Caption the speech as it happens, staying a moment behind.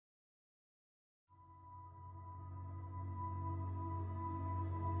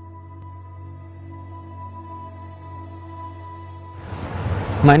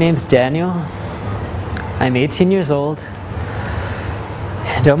My name's Daniel. I'm 18 years old,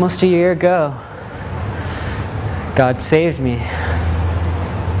 and almost a year ago, God saved me.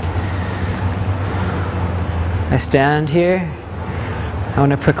 I stand here, I want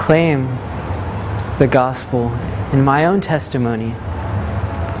to proclaim the gospel in my own testimony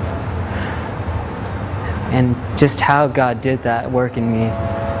and just how God did that work in me,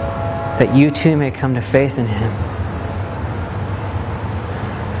 that you too may come to faith in Him.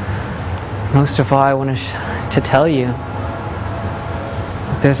 Most of all, I want to tell you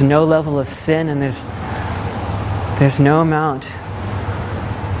that there's no level of sin and there's no amount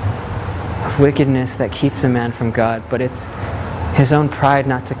of wickedness that keeps a man from God, but it's his own pride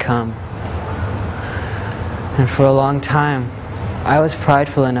not to come. And for a long time, I was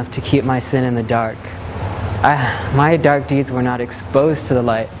prideful enough to keep my sin in the dark. My dark deeds were not exposed to the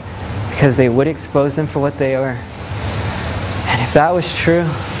light because they would expose them for what they were. And if that was true,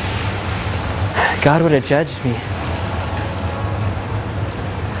 God would have judged me.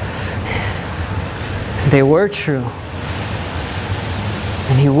 They were true,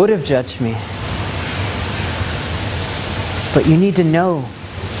 and He would have judged me. But you need to know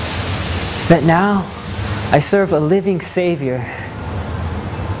that now I serve a living Savior.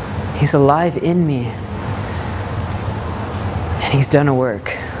 He's alive in me, and He's done a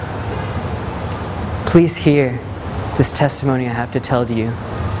work. Please hear this testimony I have to tell to you,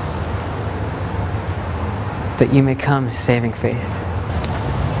 that you may come to saving faith.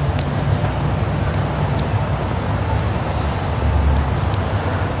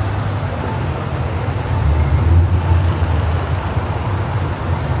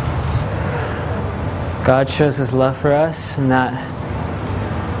 God shows His love for us, and that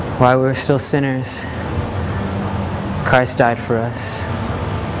while we were still sinners, Christ died for us.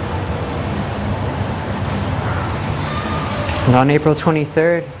 And on April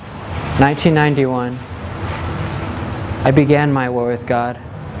 23rd, 1991, I began my war with God.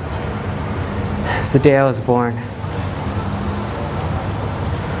 It's the day I was born.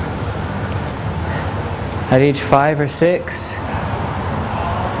 At age 5 or 6,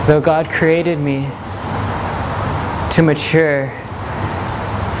 though God created me to mature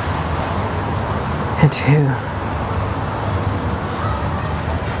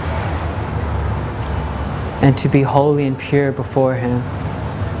and to be holy and pure before Him,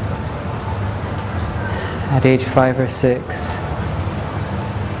 at age 5 or 6,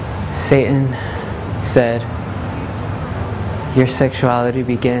 Satan said, "Your sexuality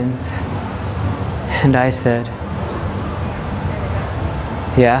begins." And I said,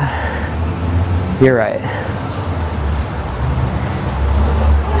 "Yeah, you're right."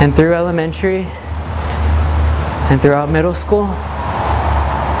 And through elementary and throughout middle school,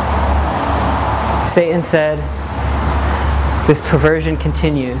 Satan said, "This perversion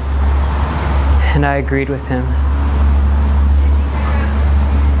continues." And I agreed with him.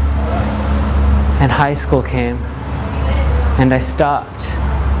 And high school came, and I stopped.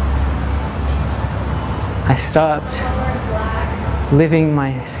 I stopped living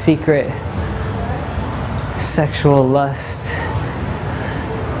my secret sexual lust,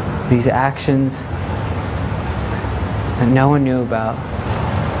 these actions that no one knew about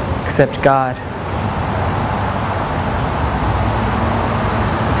except God.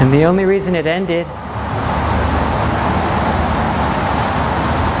 And the only reason it ended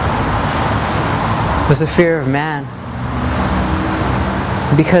was a fear of man.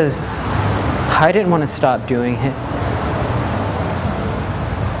 Because I didn't want to stop doing it.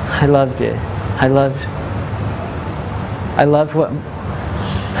 I loved it. I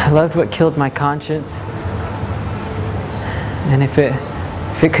loved what killed my conscience. And if it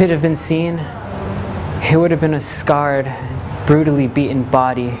could have been seen, it would have been a scarred, brutally beaten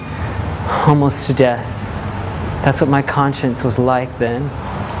body, almost to death. That's what my conscience was like then.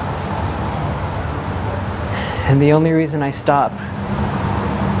 And the only reason I stopped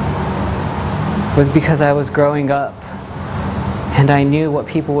was because I was growing up, and I knew what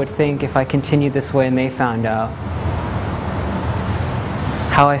people would think if I continued this way and they found out.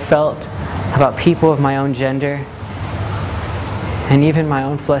 How I felt about people of my own gender, and even my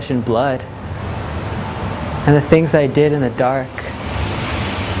own flesh and blood. And the things I did in the dark.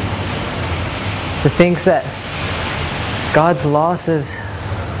 The things that God's law says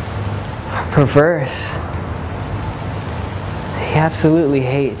are perverse. He absolutely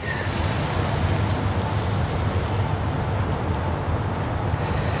hates.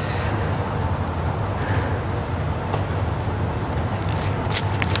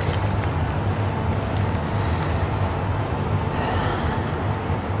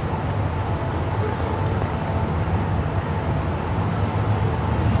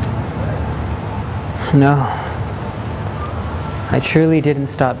 No, I truly didn't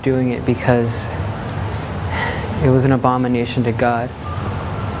stop doing it because it was an abomination to God.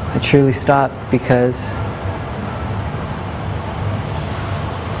 I truly stopped because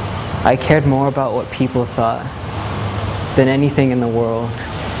I cared more about what people thought than anything in the world.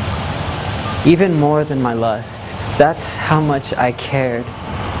 Even more than my lust. That's how much I cared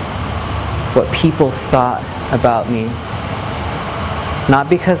what people thought about me. Not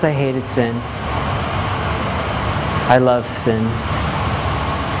because I hated sin. I love sin.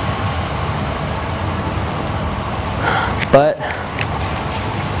 But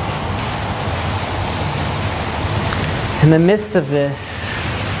in the midst of this,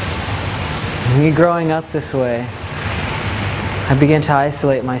 me growing up this way, I began to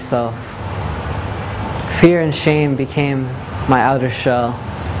isolate myself. Fear and shame became my outer shell.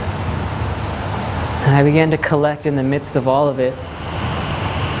 And I began to collect in the midst of all of it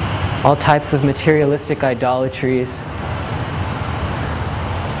all types of materialistic idolatries,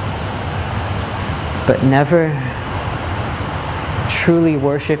 but never truly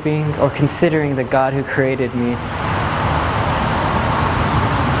worshiping or considering the God who created me.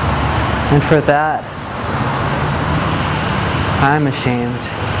 And for that, I'm ashamed.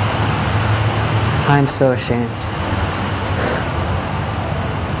 I'm so ashamed.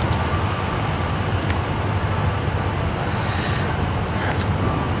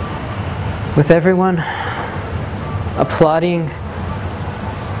 With everyone applauding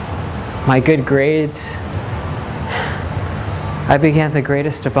my good grades, I began the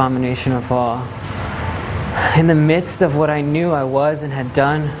greatest abomination of all. In the midst of what I knew I was and had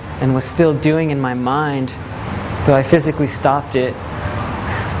done and was still doing in my mind, though I physically stopped it,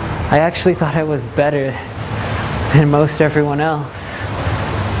 I actually thought I was better than most everyone else.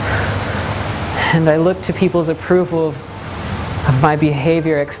 And I looked to people's approval of my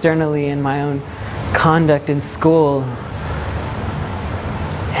behavior externally and my own conduct in school.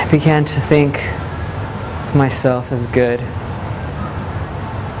 I began to think of myself as good.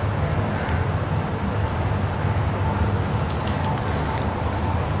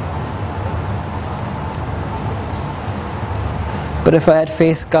 But if I had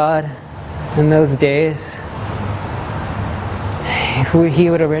faced God in those days, if He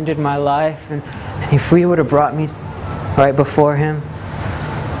would have rendered my life, and if we would have brought me right before Him,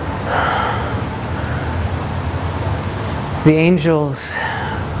 the angels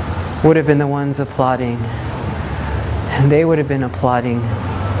would have been the ones applauding, and they would have been applauding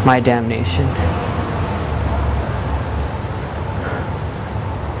my damnation.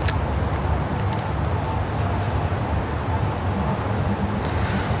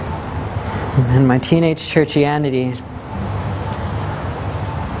 And my teenage churchianity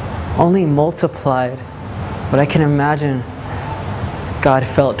only multiplied what I can imagine God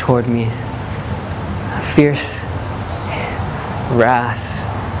felt toward me. Fierce wrath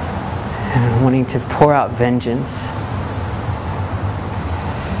and wanting to pour out vengeance.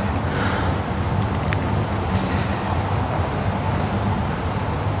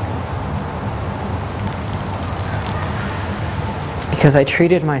 Because I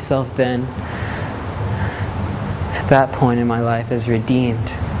treated myself then, at that point in my life, as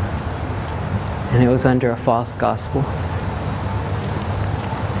redeemed. And it was under a false gospel.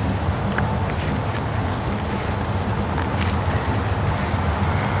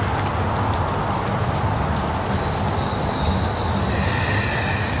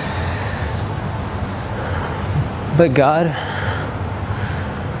 But God,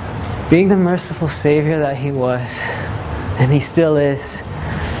 being the merciful Savior that He was, and He still is,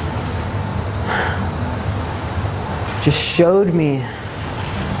 just showed me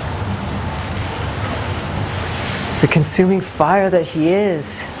the consuming fire that He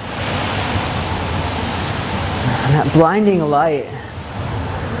is, and that blinding light.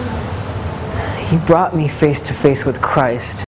 He brought me face to face with Christ.